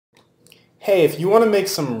Hey, if you want to make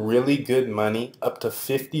some really good money, up to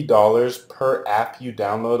 $50 per app you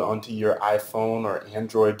download onto your iPhone or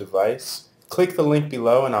Android device, click the link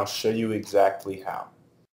below and I'll show you exactly how.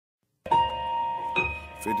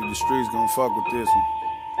 50 the streets gonna fuck with this one.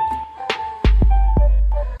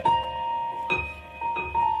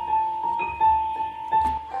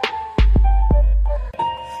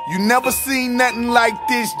 You never seen nothing like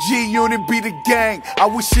this, G-Unit be the gang. I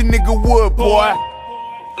wish a nigga would, boy.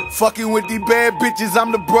 Fucking with these bad bitches,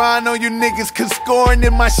 I'm LeBron on you niggas, cause scoring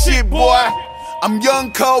in my shit, boy. I'm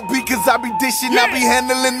young Kobe, cause I be dishing, I be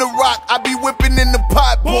handling the rock, I be whipping in the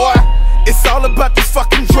pot, boy. It's all about this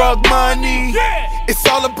fucking drug money. It's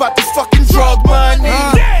all about this fucking drug money.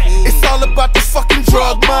 It's all about this fucking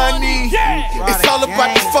drug money. It's all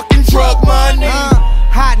about this fucking drug money.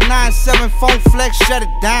 Hot 97 phone flex, shut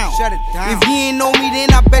it down. If you ain't know me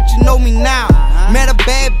then, I bet you know me now. Met a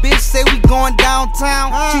bad bitch, say we going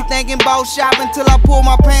downtown. She thinking about shopping till I pull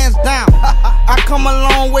my pants down. I come a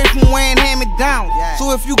long way from wearing hand-me-downs.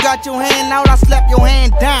 So if you got your hand out, I slap your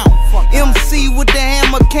hand down. MC with the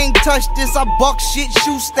hammer, can't touch this. I buck shit,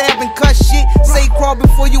 shoot, stab, and cut shit. Say crawl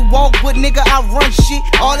before you walk, but nigga, I run shit.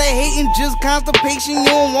 All that hating, just constipation,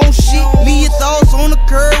 you don't want shit. Leave your thoughts on the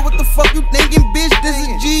curb, what the fuck you thinking, bitch? This is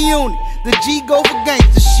G-Unit, the G go for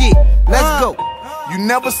gangsta shit. Let's go. You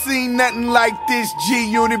never seen nothing like this,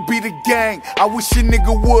 G-Unit be the gang. I wish a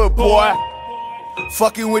nigga would, boy.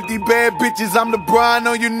 Fucking with these bad bitches, I'm LeBron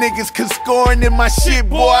on you niggas, cause scoring in my shit,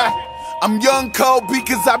 boy. I'm young Kobe,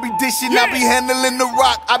 cause I be dishing, I be handling the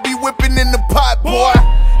rock, I be whipping in the pot, boy.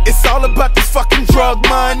 It's all about this fucking drug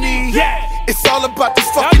money. It's all about this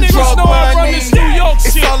fucking drug money.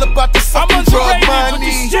 It's all about this fucking drug money.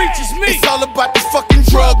 It's all about this fucking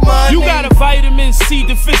drug money. You got a vitamin C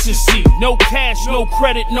deficiency. No cash, no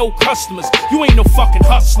credit, no customers. You ain't no fucking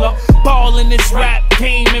hustler. Ball in this rap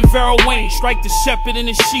game in Vera Wayne. Strike the shepherd and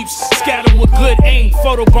the sheep. Scatter with good aim.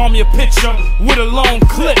 Photobomb your picture with a long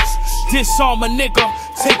clips. Disarm a nigga,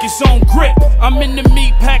 take his own grip. I'm in the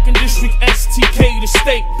meat packing district, STK the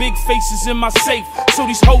state. Big faces in my safe, so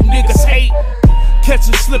these hoe niggas hate. Catch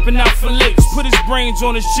him slipping out for licks. Put his brains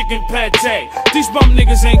on his chicken pate. These bum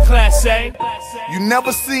niggas ain't class A. You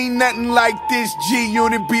never seen nothing like this,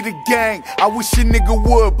 G-Unit be the gang. I wish a nigga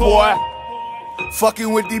would, boy.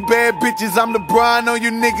 Fucking with these bad bitches, I'm LeBron on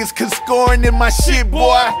you niggas, cause scoring in my shit,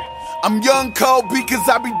 boy. I'm young Kobe, cause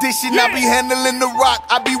I be dishing, I be handling the rock,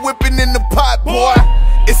 I be whipping in the pot, boy.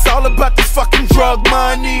 It's all about this fucking drug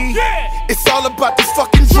money. It's all about this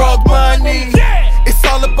fucking drug money. It's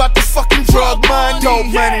all about this fucking drug money. Dope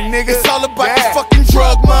money, nigga. It's all about this fucking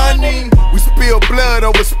drug money. We spill blood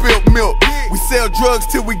over spilled milk. We sell drugs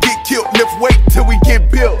till we get killed. Lift weight till we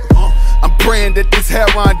get built. I'm praying that this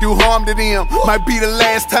heroin do harm to them. Might be the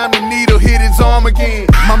last time the needle hit his arm again.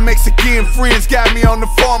 My Mexican friends got me on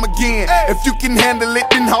the farm again. If you can handle it,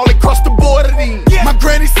 then haul it across the border then. My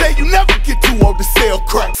granny say you never get too old to sell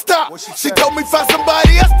crack. Stop. She told me find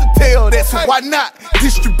somebody else to tell that. So why not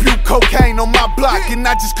distribute cocaine on my block? And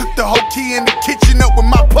I just cook the whole key in the kitchen up with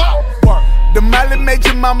my pop. The Molly made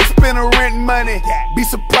your mama spend her rent money. Be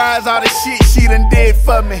surprised all the shit she done did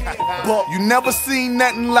for me. But you never seen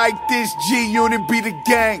nothing like this, G-Unit be the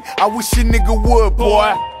gang. I wish a nigga would,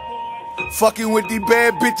 boy. Fucking with these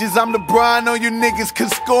bad bitches, I'm LeBron on you niggas,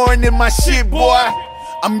 cause scoring in my shit, boy.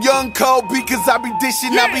 I'm young Kobe, cause I be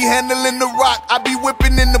dishing, I be handling the rock, I be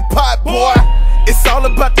whipping in the pot, boy. It's all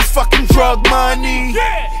about this fucking drug money.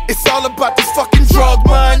 It's all about this fucking drug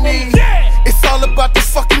money. It's all about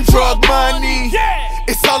this fucking drug money.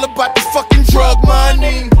 It's all about this fucking drug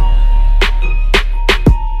money.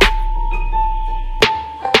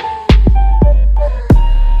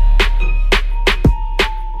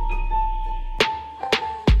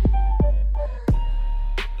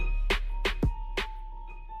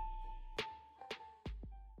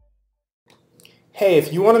 Hey,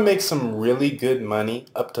 if you want to make some really good money,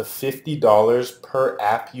 up to $50 per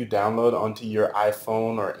app you download onto your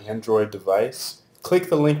iPhone or Android device, click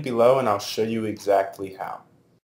the link below and I'll show you exactly how.